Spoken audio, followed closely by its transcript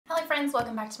friends,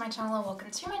 welcome back to my channel, or welcome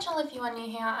to my channel if you are new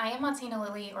here. I am Martina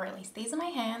Lily, or at least these are my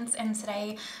hands, and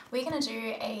today we're going to do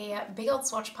a big old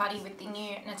swatch party with the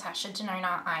new Natasha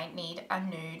Denona I Need a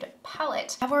Nude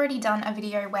palette. I've already done a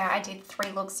video where I did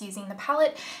 3 looks using the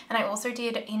palette, and I also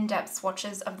did in-depth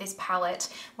swatches of this palette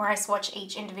where I swatch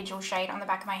each individual shade on the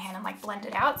back of my hand and like blend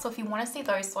it out. So if you want to see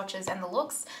those swatches and the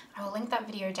looks, I will link that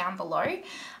video down below.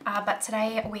 But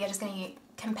today we are just going to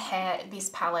compare this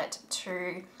palette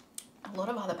to a lot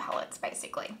of other palettes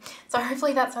basically. So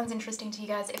hopefully that sounds interesting to you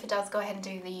guys. If it does, go ahead and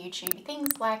do the YouTube things,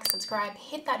 like, subscribe,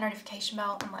 hit that notification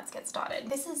bell, and let's get started.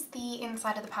 This is the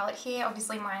inside of the palette here.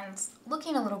 Obviously mine's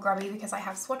looking a little grubby because I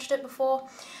have swatched it before.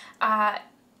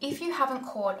 If you haven't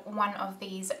caught one of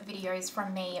these videos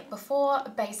from me before,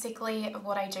 basically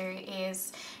what I do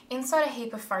is insert a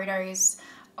heap of photos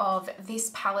of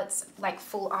this palette's like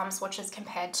full arm swatches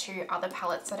compared to other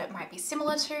palettes that it might be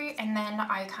similar to, and then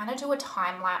I kind of do a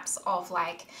time lapse of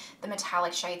like the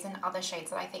metallic shades and other shades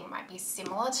that I think might be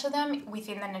similar to them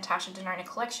within the Natasha Denona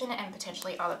collection and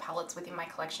potentially other palettes within my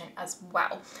collection as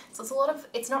well. So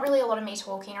it's not really a lot of me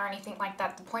talking or anything like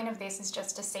that. The point of this is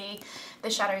just to see the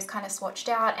shadows kind of swatched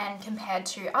out and compared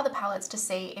to other palettes to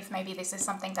see if maybe this is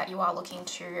something that you are looking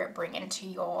to bring into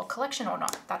your collection or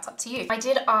not. That's up to you. I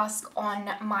did ask on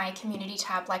my community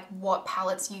tab like what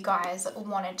palettes you guys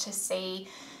wanted to see,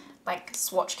 like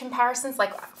swatch comparisons,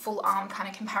 like full arm kind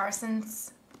of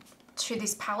comparisons to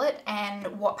this palette, and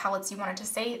what palettes you wanted to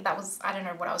see. That was, I don't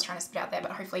know what I was trying to spit out there,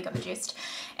 but hopefully you got the gist.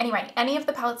 Anyway, any of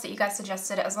the palettes that you guys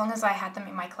suggested, as long as I had them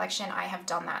in my collection, I have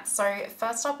done that. So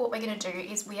first up, what we're going to do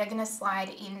is we are going to slide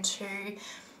into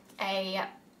a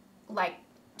like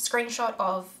screenshot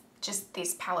of just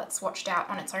this palette swatched out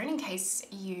on its own in case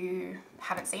you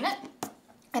haven't seen it.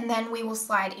 And then we will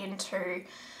slide into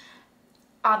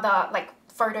other like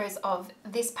photos of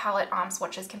this palette arm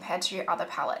swatches compared to other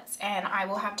palettes, and I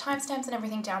will have timestamps and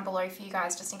everything down below for you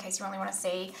guys just in case you only want to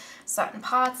see certain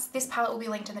parts. This palette will be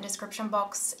linked in the description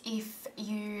box. If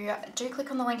you do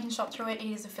click on the link and shop through it,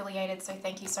 it is affiliated, so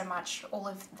thank you so much. All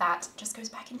of that just goes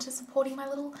back into supporting my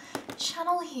little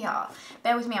channel here.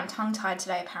 Bear with me, I'm tongue-tied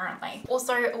today apparently.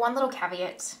 Also, one little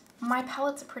caveat. My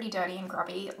palettes are pretty dirty and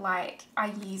grubby. Like, I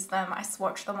use them, I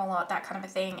swatch them a lot, that kind of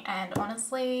a thing, and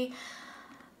honestly,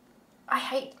 I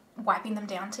hate wiping them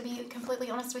down, to be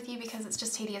completely honest with you, because it's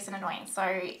just tedious and annoying.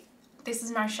 So this is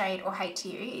no shade or hate to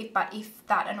you, but if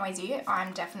that annoys you,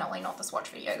 I'm definitely not the swatch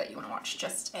video that you want to watch,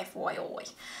 just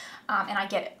FYI. And I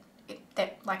get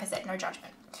it, like I said, no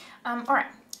judgment. Alright,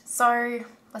 so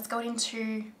let's go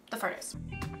into the photos.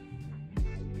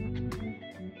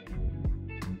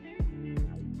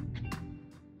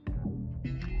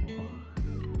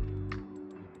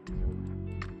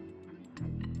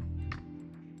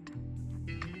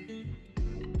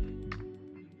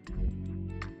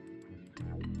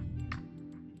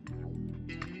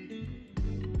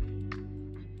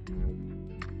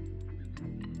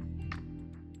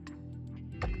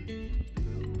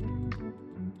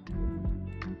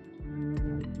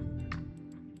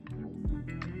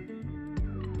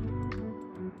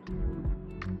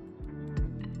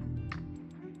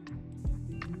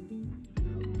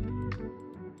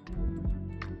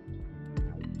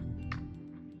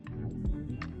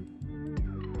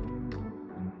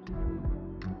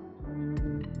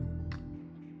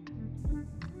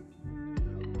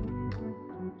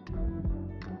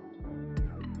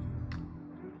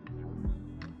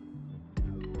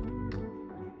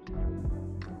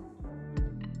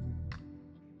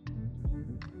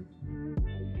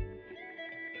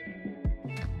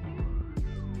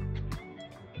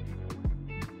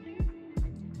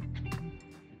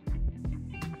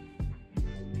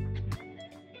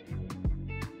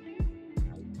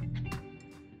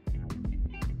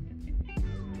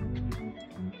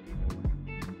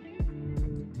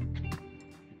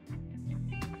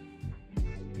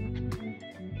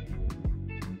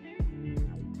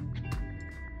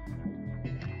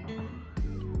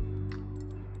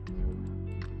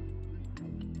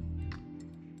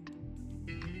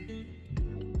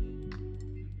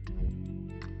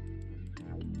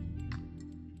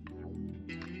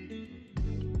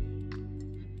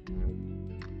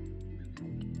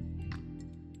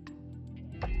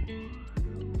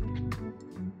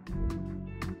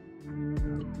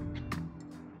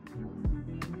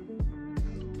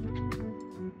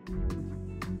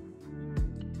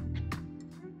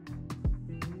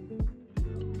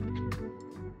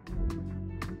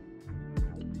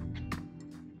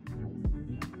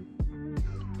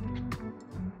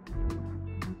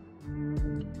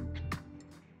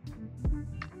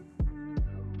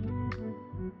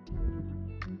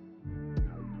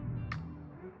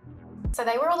 So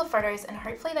they were all the photos and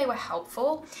hopefully they were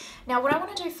helpful. Now what I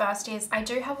want to do first is I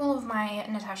do have all of my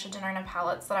Natasha Denona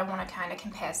palettes that I want to kind of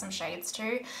compare some shades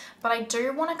to, but I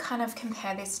do want to kind of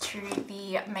compare this to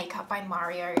the Makeup by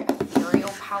Mario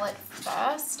Ethereal palette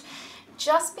first,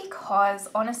 just because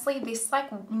honestly this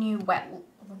like new wet,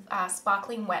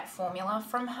 sparkling wet formula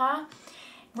from her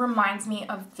reminds me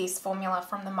of this formula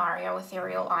from the Mario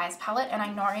Ethereal Eyes palette, and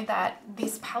I know that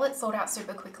this palette sold out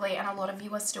super quickly and a lot of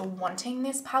you are still wanting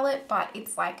this palette, but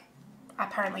it's like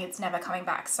apparently it's never coming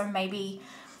back. So maybe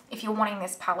if you're wanting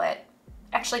this palette,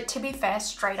 actually to be fair,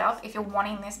 straight up, if you're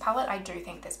wanting this palette, I do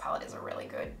think this palette is a really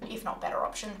good, if not better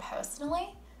option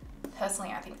personally.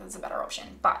 Personally, I think this is a better option,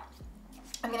 but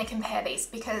I'm going to compare these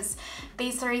because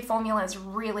these three formulas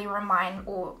really remind,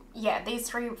 these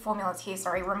three formulas here,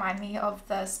 sorry, remind me of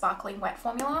the Sparkling Wet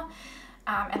formula.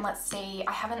 And let's see,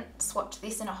 I haven't swatched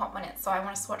this in a hot minute, so I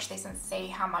want to swatch this and see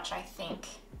how much I think,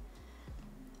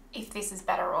 if this is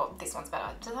better or this one's better.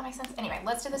 Does that make sense? Anyway,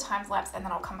 let's do the time lapse and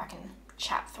then I'll come back and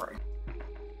chat through.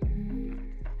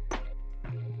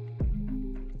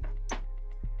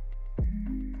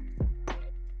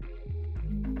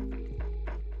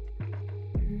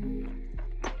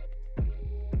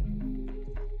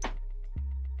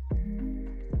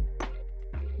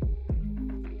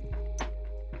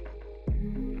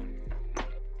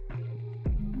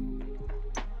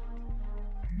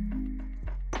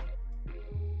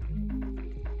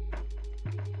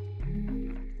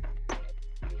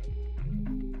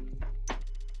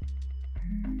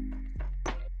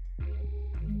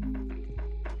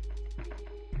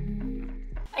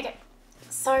 Okay,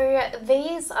 so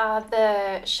these are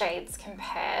the shades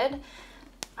compared.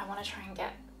 I want to try and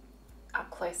get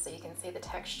up close so you can see the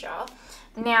texture.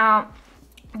 Now,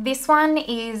 this one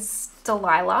is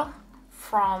Delilah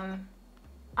from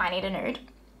I Need a Nude.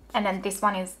 And then this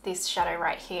one is this shadow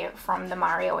right here from the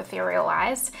Mario Ethereal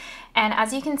Eyes. And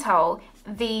as you can tell,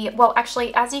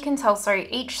 so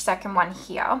each second one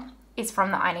here is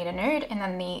from the I Need a Nude, and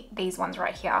then these ones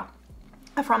right here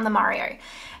are from the Mario.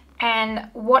 And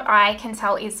what I can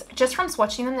tell is just from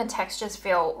swatching them, the textures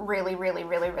feel really, really,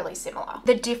 really, really similar.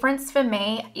 The difference for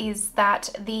me is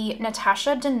that the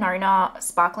Natasha Denona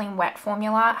Sparkling Wet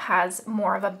formula has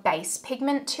more of a base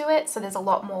pigment to it. So there's a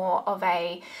lot more of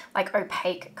a like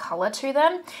opaque color to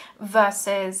them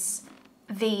versus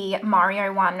the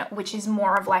Mario one, which is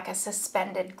more of like a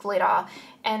suspended glitter.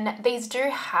 And these do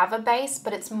have a base,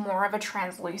 but it's more of a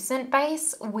translucent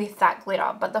base with that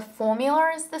glitter. But the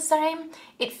formula is the same.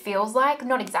 It feels like,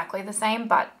 not exactly the same,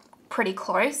 but pretty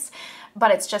close.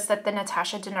 But it's just that the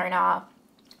Natasha Denona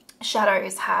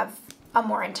shadows have a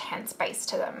more intense base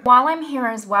to them. While I'm here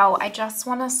as well, I just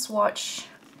want to swatch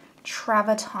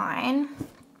Travertine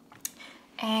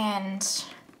and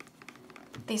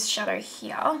this shadow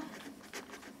here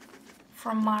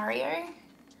from Mario,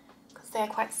 because they're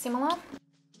quite similar.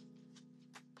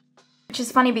 Which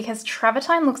is funny because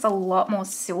Travertine looks a lot more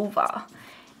silver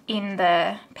in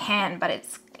the pan, but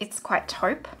it's quite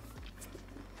taupe.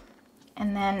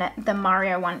 And then the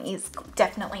Mario one is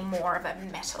definitely more of a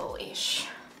metal-ish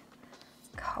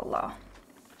color.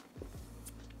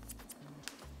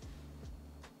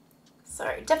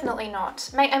 So definitely not,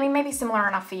 I mean, maybe similar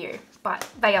enough for you, but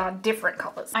they are different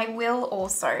colors. I will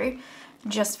also,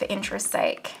 just for interest's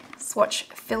sake, swatch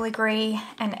Filigree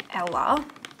and Ella.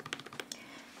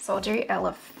 So I'll do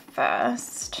Ella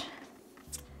first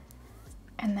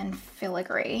and then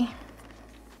Filigree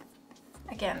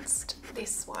against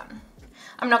this one.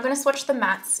 I'm not going to swatch the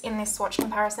mattes in this swatch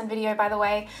comparison video, by the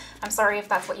way. I'm sorry if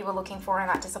that's what you were looking for and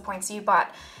that disappoints you,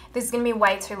 but this is going to be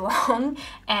way too long.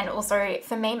 And also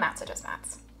for me, mattes are just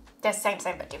mattes. They're same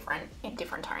but different in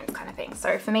different tones kind of thing.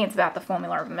 So for me, it's about the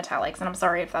formula of metallics, and I'm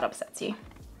sorry if that upsets you.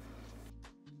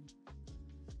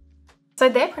 So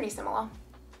they're pretty similar.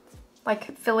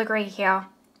 Like Filigree here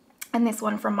and this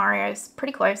one from Mario's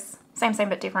pretty close. Same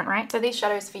but different, right? So these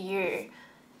shadows for you,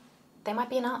 they might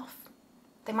be enough.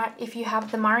 They might, if you have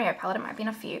the Mario palette, it might be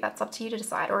enough for you. That's up to you to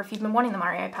decide. Or if you've been wanting the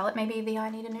Mario palette, maybe the I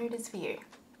Need a Nude is for you.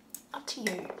 Up to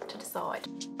you to decide.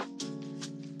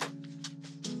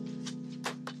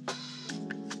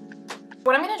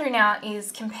 What I'm going to do now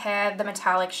is compare the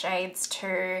metallic shades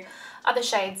to other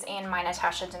shades in my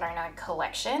Natasha Denona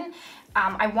collection.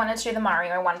 I wanted to do the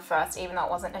Mario one first, even though it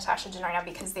wasn't Natasha Denona,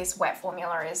 because this wet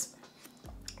formula is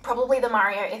probably the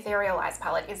Mario Ethereal Eyes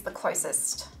palette is the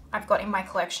closest I've got in my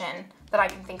collection that I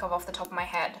can think of off the top of my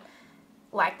head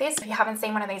like this. If you haven't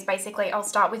seen one of these, basically I'll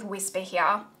start with Whisper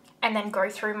here and then go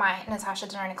through my Natasha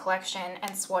Denona collection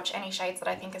and swatch any shades that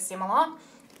I think are similar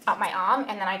up my arm,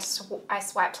 and then I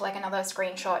swipe to like another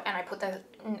screenshot and I put the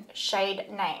shade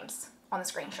names on the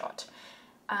screenshot.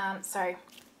 So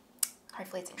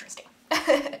hopefully it's interesting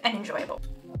and enjoyable.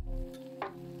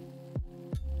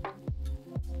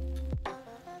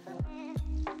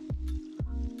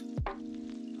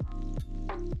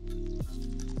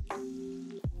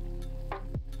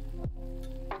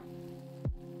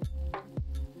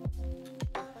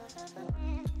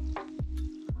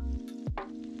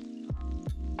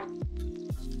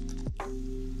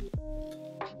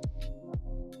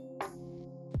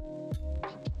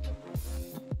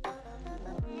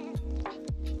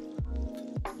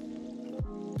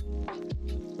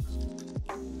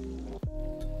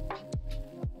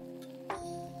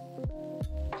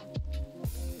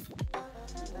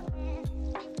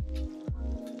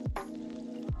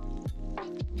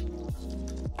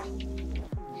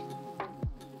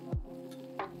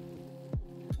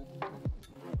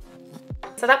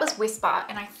 So that was Whisper,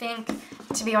 and I think,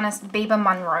 to be honest, Biba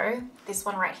Monroe, this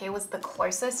one right here, was the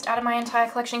closest out of my entire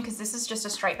collection because this is just a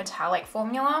straight metallic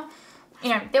formula. You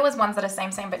know, there was ones that are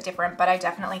same but different, but I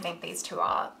definitely think these two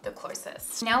are the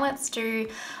closest. Now let's do,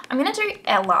 I'm gonna do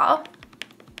Ella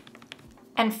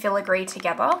and Filigree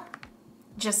together,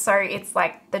 just so it's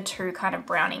like the two kind of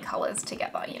brownie colors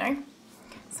together, you know?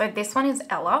 So this one is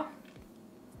Ella,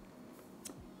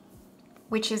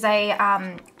 which is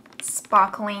a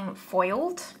sparkling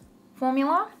foiled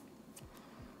formula.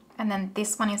 And then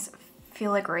this one is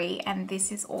Filigree, and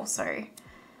this is also,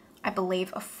 I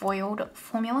believe, a foiled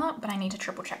formula, but I need to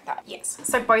triple check that. Yes,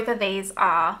 so both of these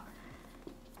are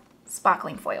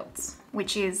sparkling foils,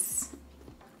 which is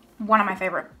one of my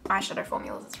favorite eyeshadow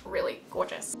formulas. It's really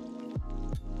gorgeous.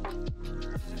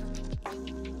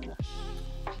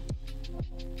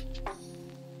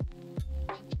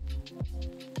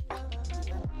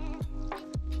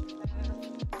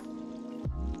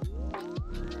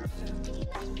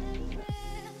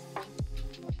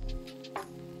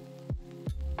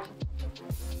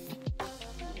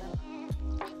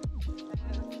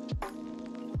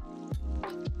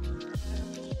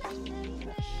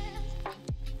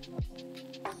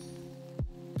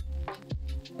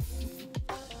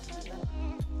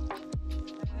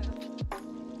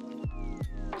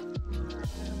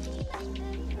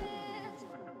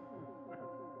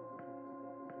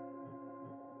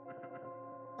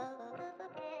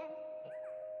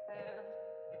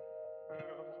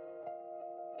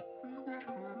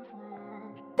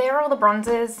 There are all the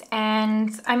bronzers,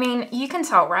 and I mean, you can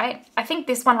tell, right? I think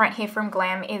this one right here from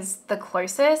Glam is the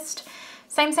closest.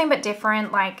 Same but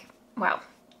different. Like, well,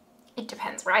 it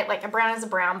depends, right? Like, a brown is a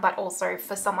brown, but also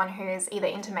for someone who's either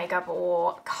into makeup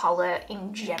or color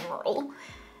in general,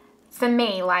 for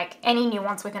me, like, any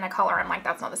nuance within a color, I'm like,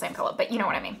 that's not the same color, but you know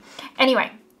what I mean.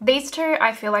 Anyway, these two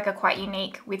I feel like are quite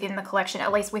unique within the collection,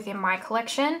 at least within my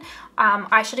collection.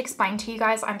 I should explain to you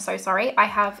guys, I'm so sorry. I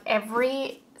have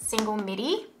every single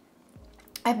MIDI.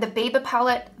 I have the Biba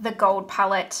palette, the Gold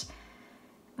palette,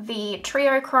 the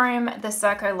Trio Chrome, the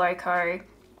Circo Loco,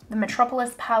 the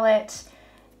Metropolis palette,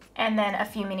 and then a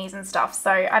few minis and stuff.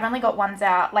 So I've only got ones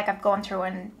out, like I've gone through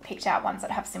and picked out ones that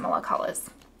have similar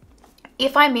colors.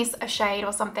 If I miss a shade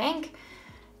or something,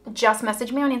 just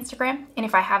message me on Instagram, and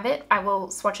if I have it, I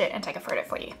will swatch it and take a photo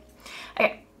for you.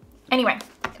 Okay, anyway,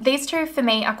 these two for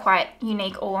me are quite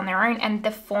unique all on their own, and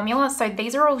the formula, so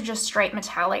these are all just straight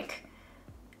metallic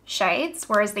shades,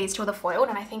 whereas these two are the foiled,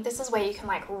 and I think this is where you can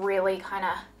like really kind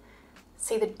of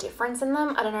see the difference in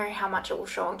them. I don't know how much it will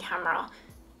show on camera,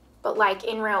 but like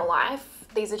in real life,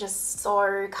 these are just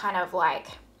so kind of like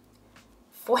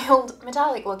foiled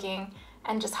metallic looking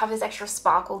and just have this extra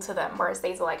sparkle to them, whereas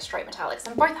these are like straight metallics,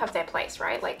 and both have their place,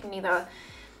 right? Like neither,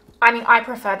 I mean, I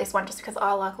prefer this one just because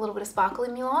I like a little bit of sparkle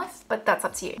in my life, but that's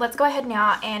up to you. Let's go ahead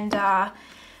now and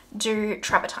do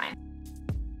Travertine.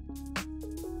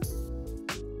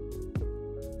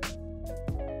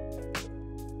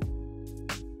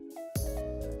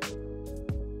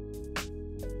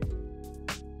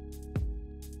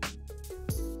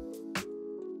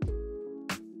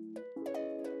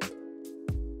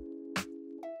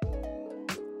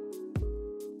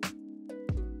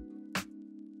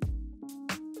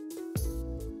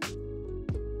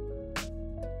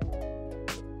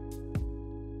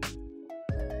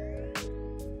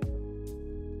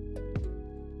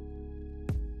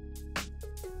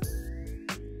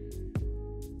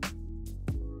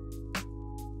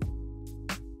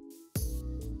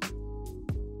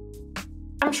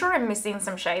 I'm sure I'm missing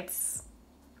some shades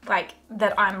like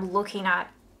that I'm looking at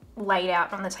laid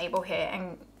out on the table here,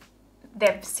 and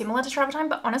they're similar to Travertine,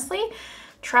 but honestly,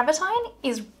 Travertine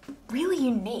is really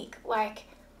unique. Like,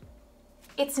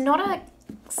 it's not a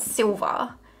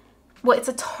silver. Well, it's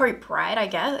a taupe, right? I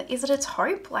guess. Is it a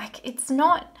taupe? Like, it's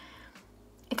not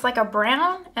it's like a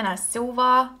brown and a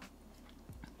silver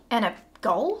and a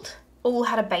gold all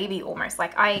had a baby almost.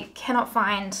 Like I cannot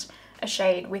find a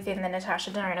shade within the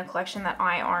Natasha Denona collection that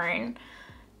I own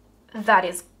that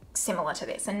is similar to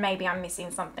this, and maybe I'm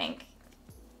missing something,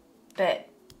 but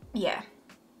yeah.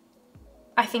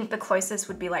 I think the closest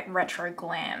would be like Retro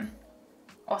Glam,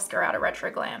 Oscar out of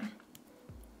Retro Glam.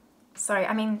 So,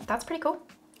 I mean, that's pretty cool.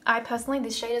 I personally,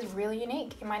 this shade is really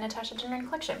unique in my Natasha Denona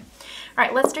collection. All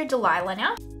right, let's do Delilah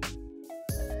now.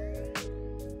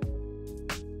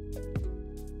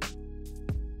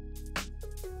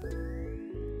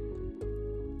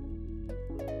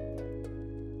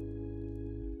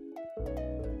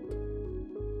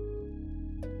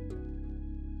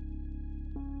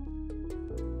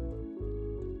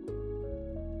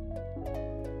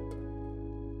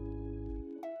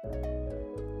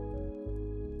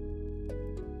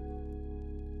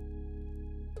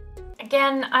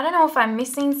 Again, I don't know if I'm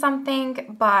missing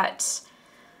something, but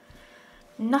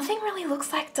nothing really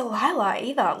looks like Delilah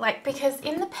either. Like, because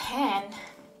in the pan,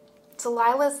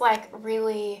 Delilah's like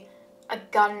really a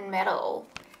gunmetal,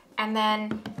 and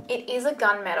then it is a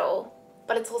gunmetal,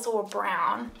 but it's also a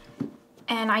brown.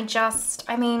 And I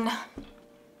mean,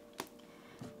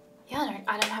 yeah,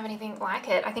 I don't have anything like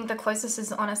it. I think the closest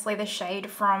is honestly the shade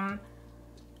from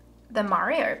the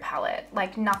Mario palette,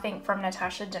 like nothing from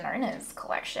Natasha Denona's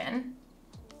collection.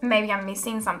 Maybe I'm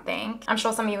missing something. I'm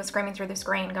sure some of you were screaming through the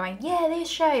screen going, yeah, this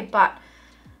shade, but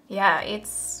yeah,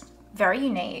 it's very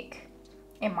unique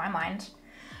in my mind.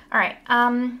 All right,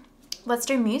 let's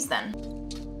do Muse then.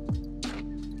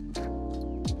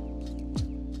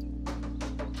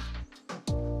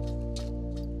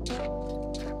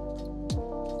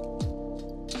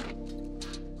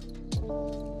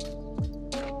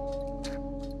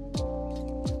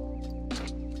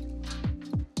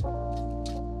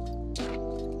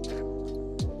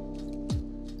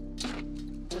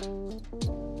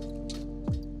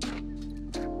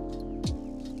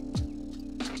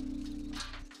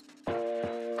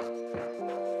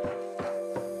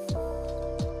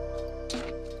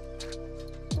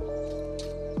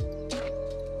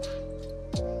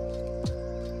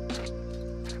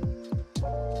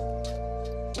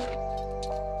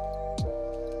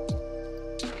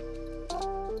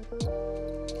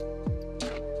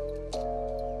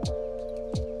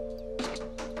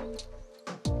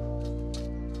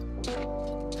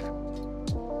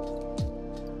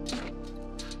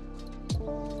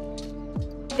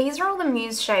 These are all the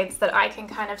Muse shades that I can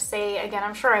kind of see. Again,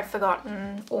 I'm sure I've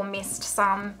forgotten or missed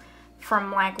some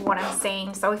from like what I'm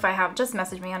seeing. So if I have, just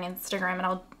message me on Instagram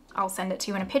and I'll send it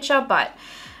to you in a picture. But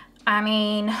I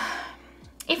mean,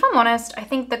 if I'm honest, I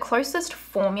think the closest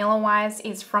formula-wise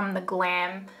is from the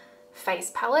Glam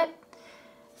face palette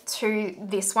to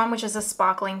this one, which is a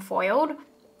sparkling foiled.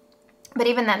 But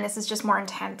even then, this is just more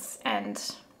intense and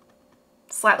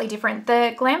slightly different.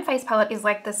 The Glam face palette is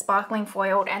like the sparkling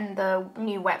foiled, and the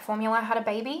new wet formula had a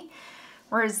baby.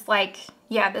 Whereas like,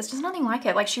 yeah, there's just nothing like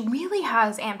it. Like she really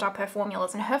has amped up her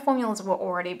formulas, and her formulas were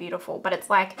already beautiful. But it's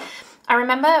like, I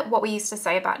remember what we used to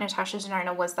say about Natasha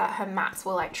Denona was that her mattes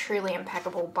were like truly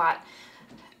impeccable, but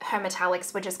her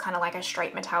metallics were just kind of like a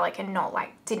straight metallic and not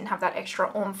like, didn't have that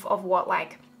extra oomph of what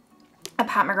like a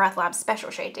Pat McGrath Labs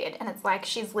special shade did. And it's like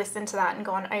she's listened to that and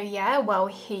gone, oh yeah, well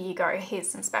here you go, here's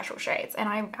some special shades. And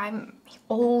I'm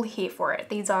all here for it.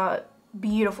 These are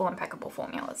beautiful, impeccable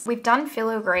formulas. We've done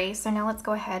filigree, so now let's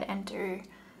go ahead and do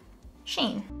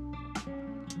sheen.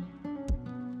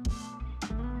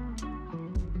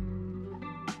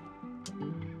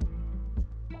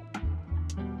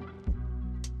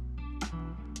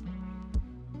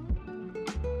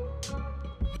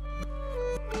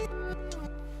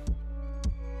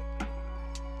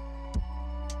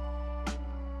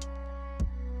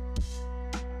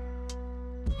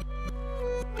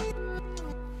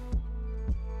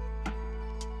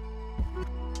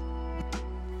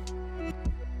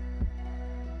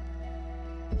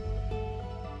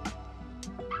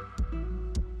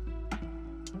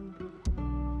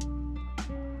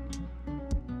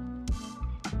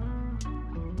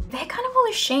 They're kind of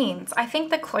all sheens. I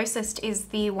think the closest is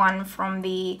the one from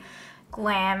the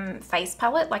Glam face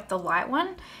palette, like the light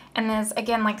one. And there's,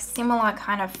 again, like similar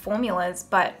kind of formulas,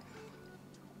 but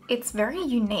it's very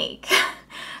unique.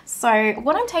 So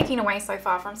what I'm taking away so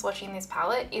far from swatching this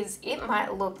palette is it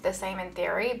might look the same in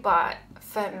theory, but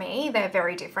for me, they're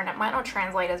very different. It might not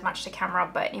translate as much to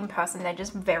camera, but in person, they're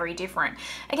just very different.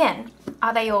 Again,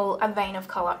 are they all a vein of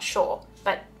color? Sure.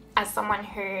 But as someone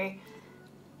who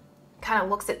kind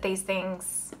of looks at these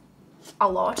things a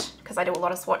lot, because I do a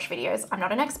lot of swatch videos. I'm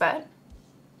not an expert,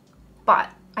 but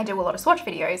I do a lot of swatch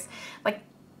videos. Like,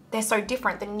 they're so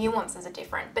different, the nuances are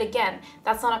different. But again,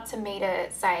 that's not up to me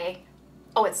to say,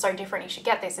 oh, it's so different, you should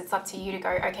get this. It's up to you to go,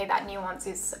 okay, that nuance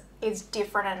is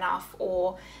different enough,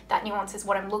 or that nuance is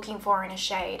what I'm looking for in a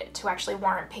shade to actually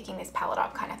warrant picking this palette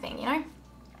up, kind of thing, you know?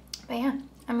 But yeah,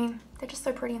 I mean, they're just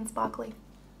so pretty and sparkly.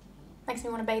 Makes me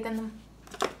want to bathe in them.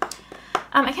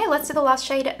 Okay, let's do the last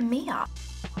shade, Mia.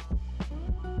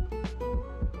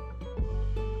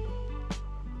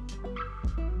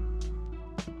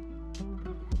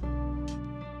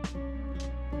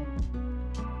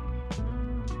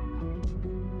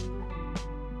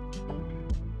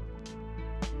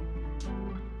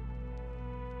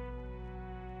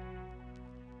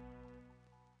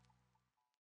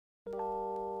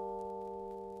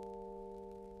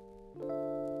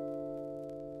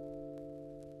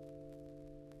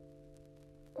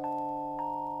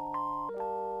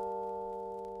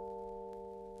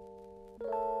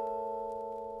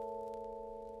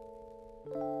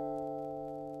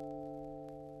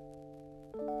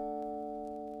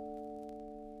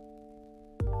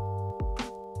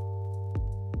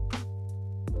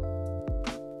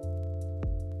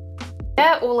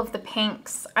 All of the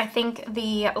pinks. I think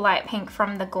the light pink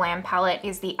from the Glam palette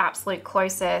is the absolute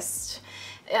closest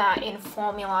in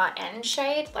formula and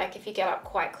shade. Like if you get up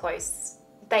quite close,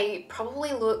 they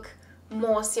probably look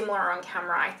more similar on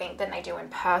camera, I think, than they do in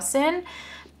person,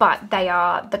 but they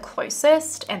are the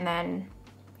closest. And then,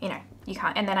 you know, you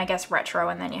can't, and then I guess retro,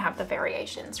 and then you have the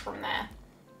variations from there.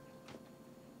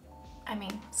 I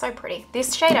mean, so pretty.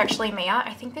 This shade actually, Mia,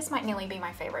 I think this might nearly be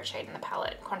my favorite shade in the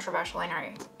palette. Controversial, I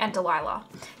know. And Delilah.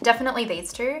 Definitely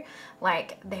these two.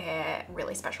 Like, they're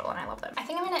really special and I love them. I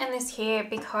think I'm going to end this here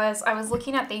because I was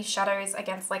looking at these shadows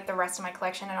against like the rest of my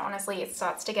collection, and honestly it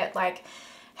starts to get like,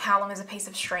 how long is a piece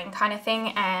of string kind of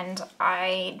thing, and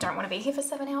I don't want to be here for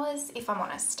 7 hours if I'm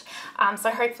honest. So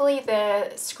hopefully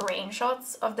the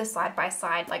screenshots of the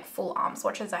side-by-side like full arm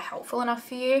swatches are helpful enough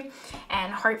for you,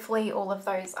 and hopefully all of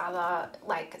those other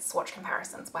like swatch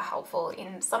comparisons were helpful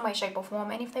in some way, shape or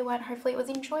form, and if they weren't, hopefully it was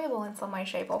enjoyable in some way,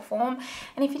 shape or form,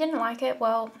 and if you didn't like it,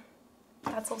 well,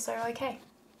 that's also okay.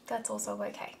 That's also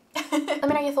okay. Let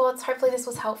me know your thoughts. Hopefully this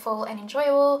was helpful and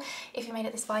enjoyable. If you made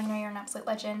it this far, you know you're an absolute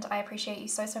legend. I appreciate you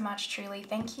so, so much. Truly,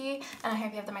 thank you. And I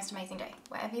hope you have the most amazing day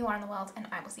wherever you are in the world, and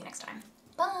I will see you next time.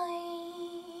 Bye.